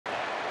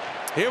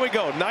Here we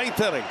go, ninth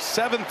inning,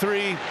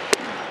 7-3.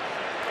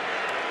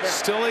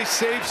 Still a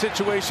save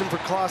situation for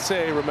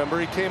Clase. Remember,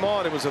 he came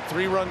on. It was a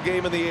 3-run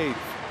game in the 8th.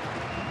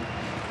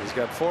 He's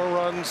got 4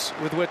 runs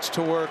with which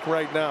to work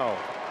right now.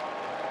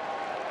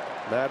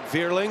 Matt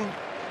Vierling,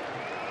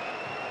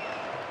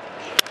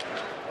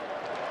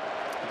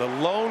 the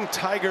lone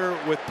Tiger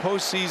with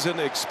postseason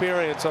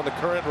experience on the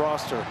current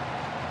roster.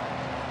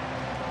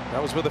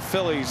 That was with the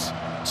Phillies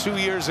 2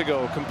 years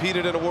ago,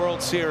 competed in a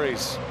World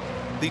Series.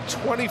 The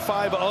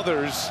 25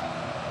 others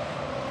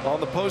on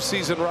the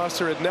postseason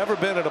roster had never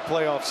been in a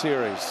playoff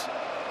series.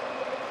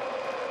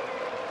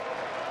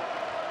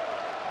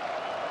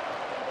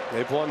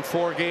 They've won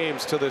 4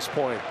 games to this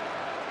point.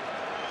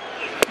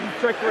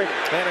 Strike 3.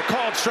 And a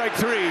called strike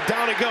 3.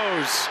 Down it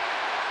goes.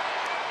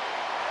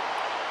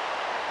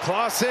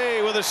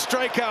 Clase with a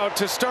strikeout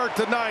to start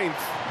the 9th.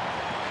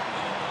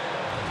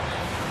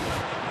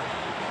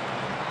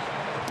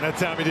 That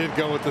time he did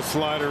go with the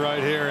slider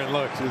right here, and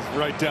look, it's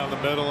right down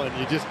the middle, and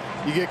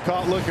you get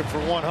caught looking for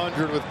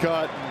 100 with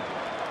cut,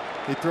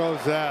 and he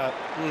throws that.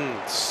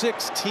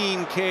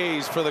 16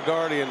 Ks for the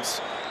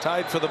Guardians,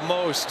 tied for the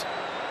most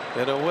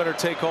in a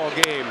winner-take-all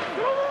game.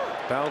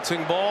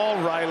 Bouncing ball,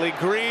 Riley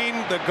Green.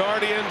 The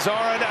Guardians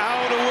are an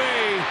out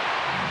away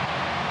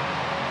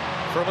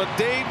from a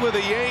date with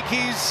the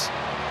Yankees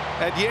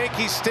at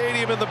Yankee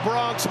Stadium in the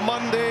Bronx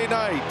Monday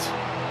night.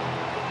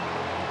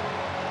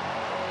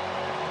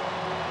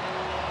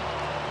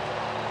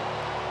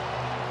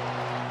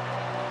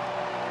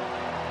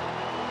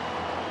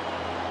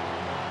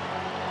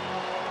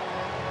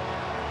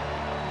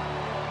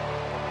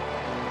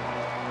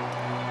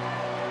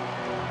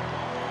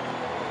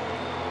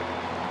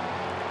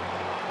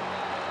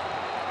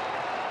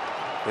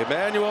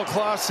 Emmanuel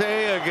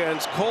Clase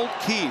against Colt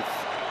Keith.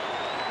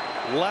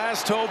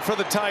 Last hope for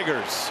the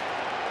Tigers.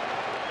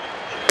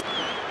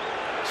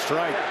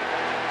 Strike.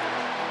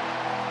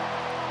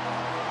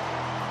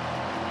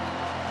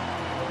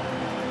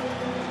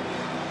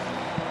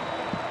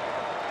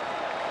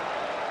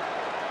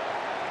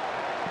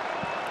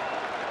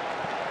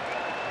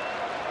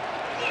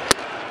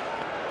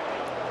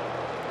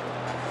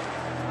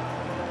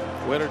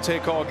 Winner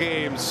take all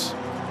games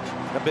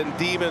have been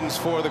demons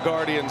for the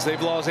Guardians.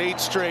 They've lost 8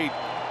 straight.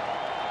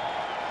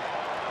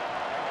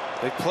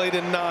 They've played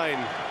in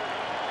 9.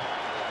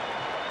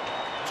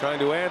 Trying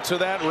to answer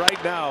that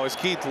right now as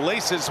Keith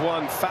laces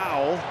one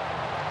foul.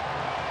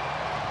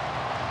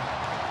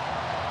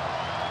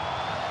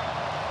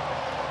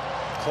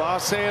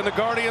 Clase and the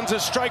Guardians a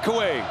strike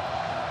away.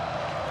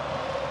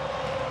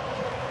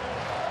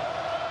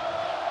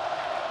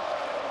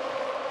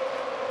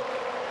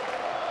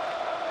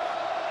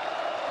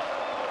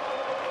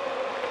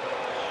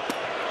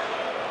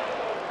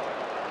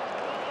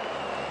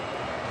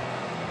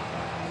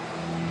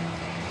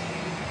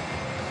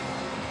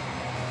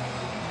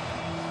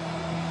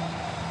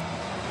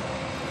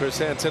 Chris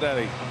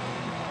Antonetti.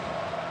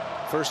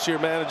 First-year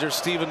manager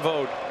Stephen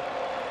Vogt.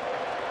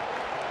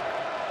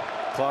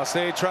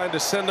 Clase trying to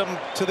send him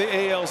to the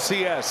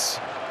ALCS.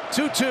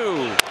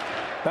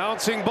 2-2.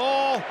 Bouncing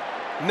ball.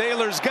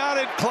 Naylor's got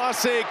it.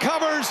 Clase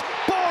covers.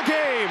 Ball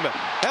game.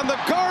 And the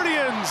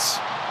Guardians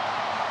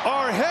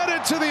are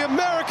headed to the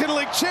American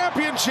League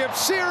Championship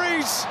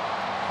Series.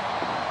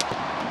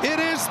 It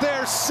is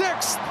their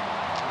 6th.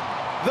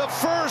 The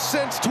first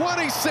since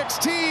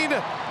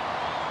 2016.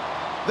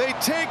 They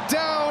take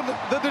down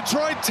the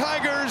Detroit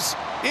Tigers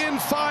in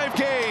 5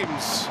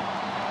 games.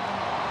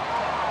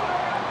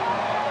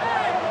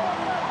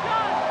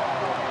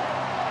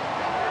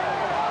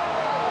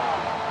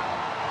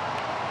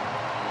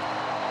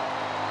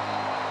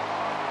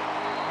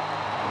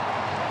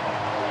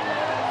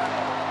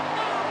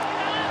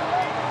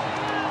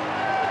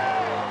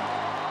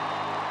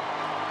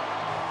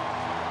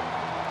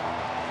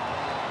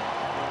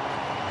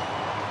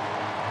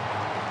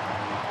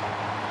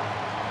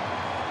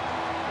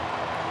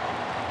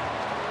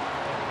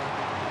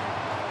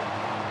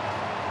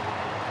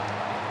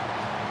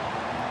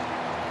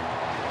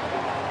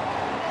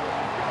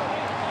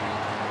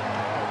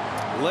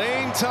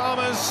 Lane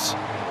Thomas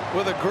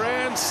with a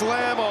grand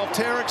slam off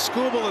Tarek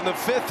Skubal in the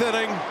 5th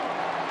inning.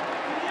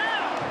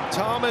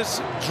 Thomas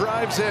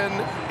drives in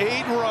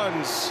 8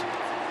 runs.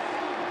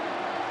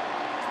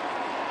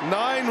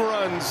 9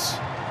 runs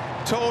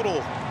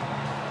total.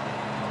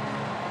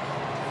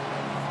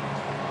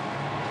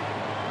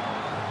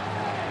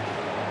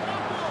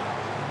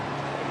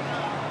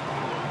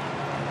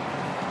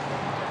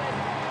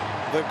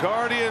 The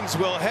Guardians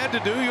will head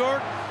to New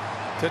York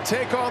to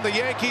take on the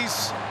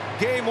Yankees.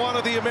 Game 1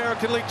 of the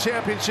American League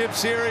Championship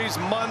Series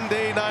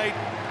Monday night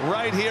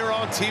right here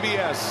on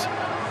TBS.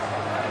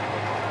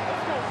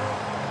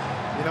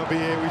 You know,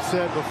 BA, we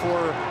said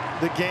before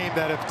the game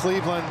that if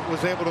Cleveland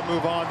was able to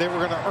move on, they were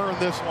going to earn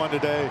this one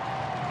today.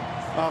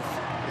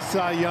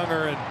 Cy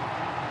Younger and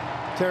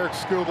Tarek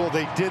Skubal,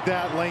 they did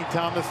that. Lane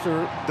Thomas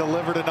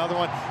delivered another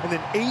one. And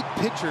then 8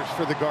 pitchers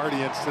for the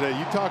Guardians today.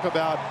 You talk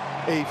about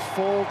a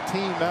full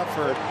team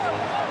effort.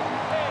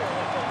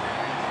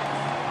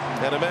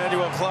 And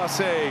Emmanuel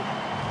Clase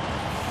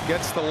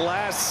Gets the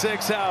last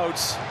 6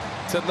 outs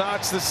to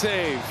notch the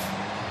save.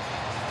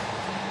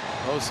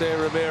 Jose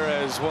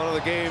Ramirez, one of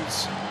the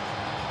game's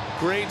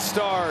great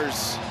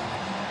stars.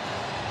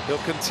 He'll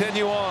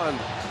continue on.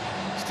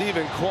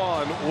 Stephen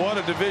Kwan, what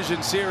a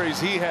division series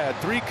he had.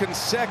 3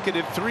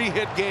 consecutive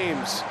 3-hit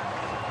games.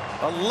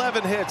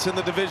 11 hits in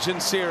the division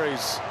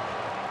series.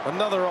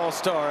 Another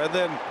all-star. And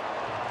then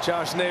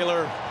Josh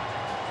Naylor,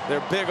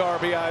 their big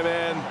RBI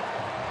man,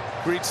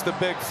 greets the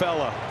big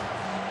fella.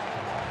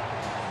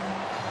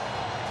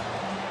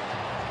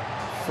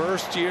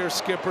 First-year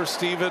skipper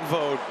Stephen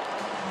Vogt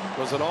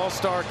was an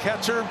all-star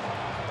catcher.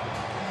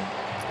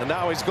 And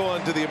now he's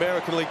going to the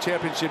American League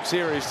Championship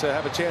Series to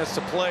have a chance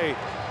to play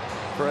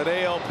for an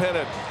AL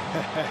pennant.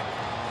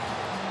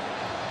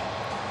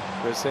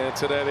 Chris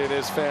Antonetti and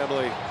his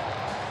family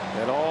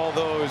and all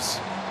those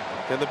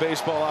in the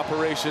baseball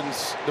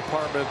operations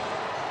department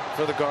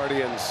for the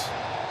Guardians.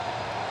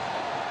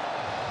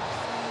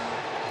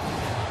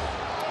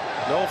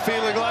 No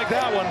feeling like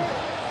that one.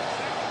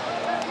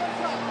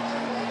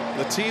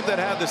 The team that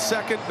had the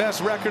second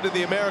best record in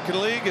the American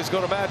League is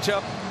going to match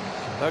up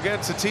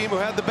against a team who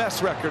had the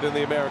best record in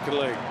the American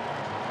League.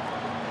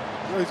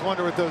 You always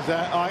wonder with those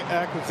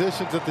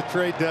acquisitions at the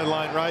trade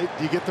deadline, right?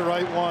 Do you get the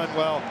right one?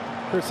 Well,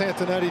 Chris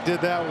Antonetti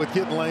did that with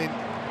getting Lane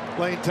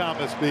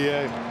Thomas,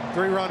 BA.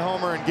 3-run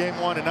homer in game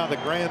 1, and now the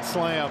grand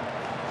slam,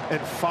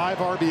 and 5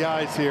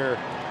 RBIs here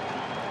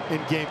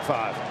in game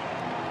 5.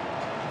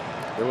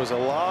 There was a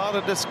lot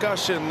of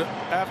discussion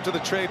after the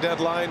trade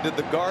deadline. Did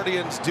the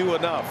Guardians do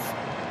enough?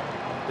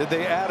 Did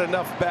they add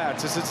enough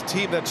bats? This is a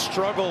team that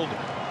struggled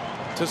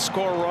to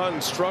score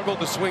runs, struggled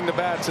to swing the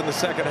bats in the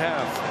second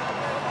half.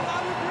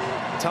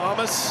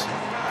 Thomas,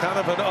 kind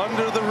of an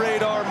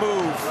under-the-radar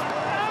move.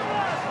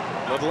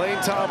 But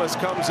Lane Thomas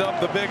comes up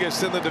the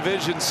biggest in the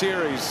division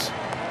series.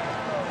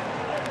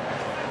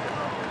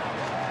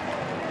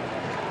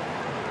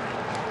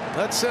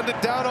 Let's send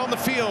it down on the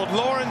field.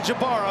 Lauren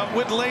Jabara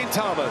with Lane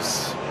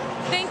Thomas.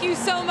 Thank you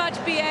so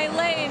much, B.A.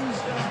 Lane,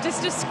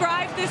 just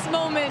describe this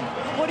moment.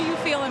 What are you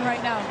feeling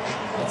right now?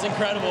 It's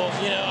incredible.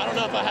 You know, I don't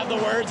know if I have the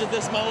words at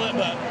this moment,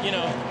 but, you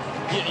know,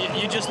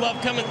 you just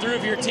love coming through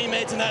for your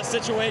teammates in that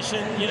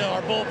situation. You know,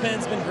 our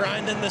bullpen's been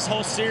grinding this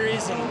whole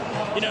series,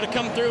 and, you know, to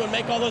come through and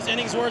make all those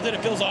innings worth it,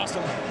 it feels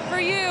awesome. For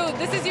you,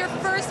 this is your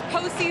first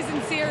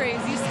postseason series.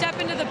 You step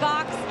into the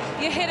box,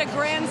 you hit a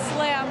grand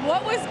slam.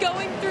 What was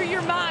going through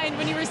your mind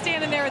when you were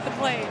standing there at the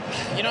plate?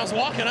 You know, I was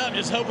walking up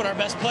just hoping our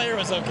best player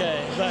was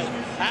okay. But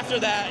after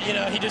that, you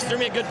know, he just threw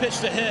me a good pitch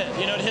to hit.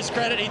 You know, to his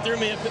credit, he threw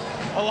me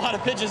a lot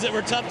of pitches that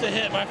were tough to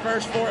hit my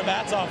first 4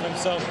 at-bats off him.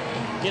 So,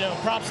 you know,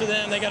 props to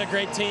them. They got a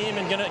great team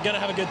and gonna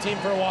have a good team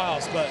for a while.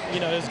 But, you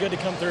know, it was good to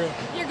come through.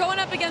 You're going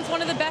up against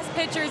one of the best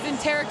pitchers in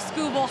Tarek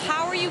Skubal.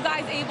 How are you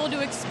guys able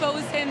to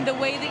expose him the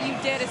way that you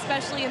did,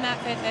 especially in that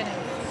 5th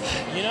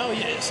inning? You know,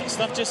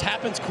 stuff just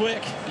happens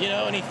quick, you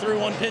know, and he threw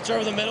one pitch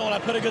over the middle and I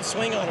put a good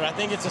swing on it. I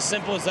think it's as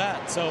simple as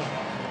that. So,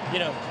 you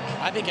know,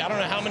 I don't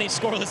know how many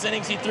scoreless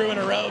innings he threw in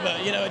a row,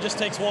 but, you know, it just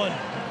takes one.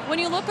 When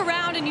you look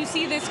around and you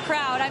see this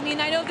crowd, I mean,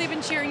 I know they've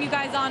been cheering you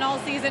guys on all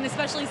season,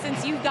 especially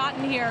since you've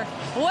gotten here.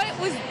 What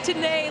was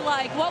today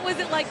like? What was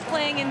it like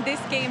playing in this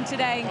game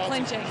today and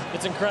clinching?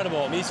 It's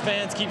incredible. These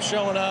fans keep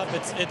showing up.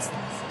 It's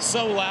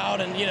so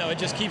loud, and, you know, it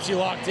just keeps you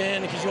locked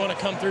in because you want to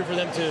come through for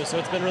them too. So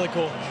it's been really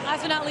cool.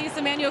 Last but not least,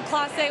 Emmanuel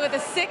Clase with a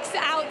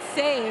 6-out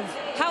save.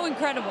 How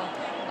incredible.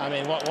 I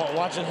mean,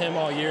 watching him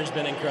all year has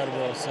been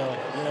incredible. So,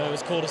 you know, it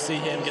was cool to see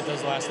him get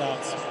those last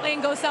outs.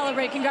 Lane, go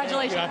celebrate.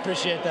 Congratulations. I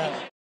appreciate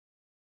that.